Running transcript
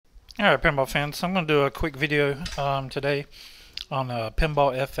Alright, pinball fans, so I'm going to do a quick video today on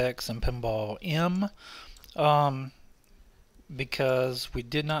Pinball FX and Pinball M because we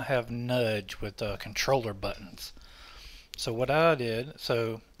did not have nudge with controller buttons. So what I did,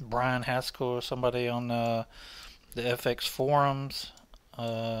 Brian Haskell or somebody on the FX forums,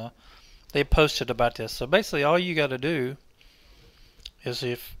 they posted about this. So basically all you got to do is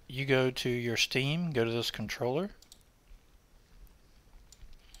if you go to your Steam, go to this controller,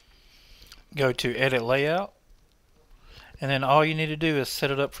 go to Edit Layout, and then all you need to do is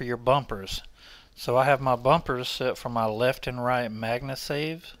set it up for your bumpers. So I have my bumpers set for my left and right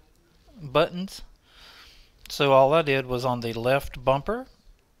MagnaSave buttons. So all I did was on the left bumper,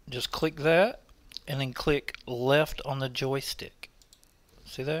 just click that, and then click left on the joystick.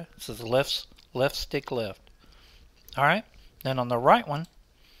 See there? It says left stick left. Alright, then on the right one,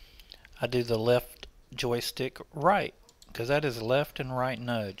 I do the left joystick right, because that is left and right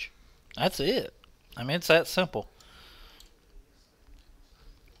nudge. That's it. I mean, it's that simple.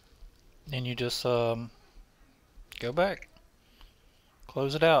 Then you just go back,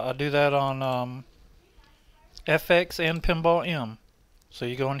 close it out. I do that on FX and Pinball M. So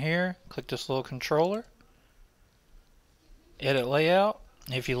you go in here, click this little controller, edit layout.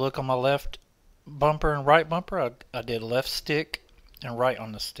 If you look on my left bumper and right bumper, I did left stick and right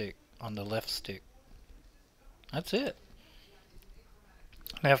on the stick, on the left stick. That's it.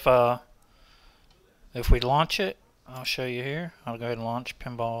 And if we launch it, I'll show you here. I'll go ahead and launch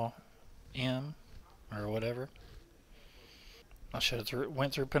Pinball M or whatever. I should have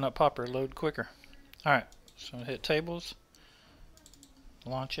went through Pinup Popper, load quicker. Alright, so hit tables,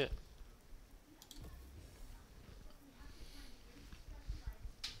 launch it.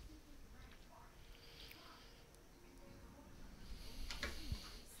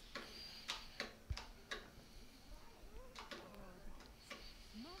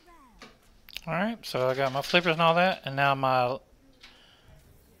 Alright, so I got my flippers and all that, and now my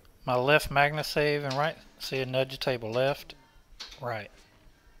left MagnaSave and right, see a nudge the table, left, right.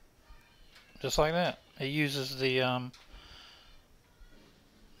 Just like that. It uses the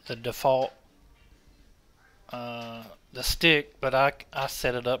default the stick, but I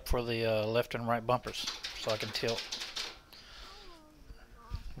set it up for the left and right bumpers so I can tilt.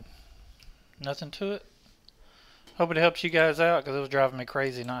 Nothing to it. Hope it helps you guys out because it was driving me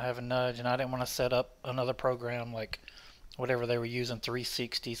crazy not having nudge, and I didn't want to set up another program like whatever they were using,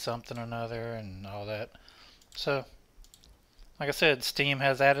 360 something or another and all that. So like I said, Steam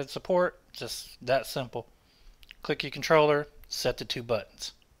has added support. Just that simple. Click your controller, set the two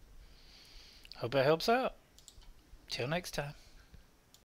buttons. Hope it helps out. Till next time.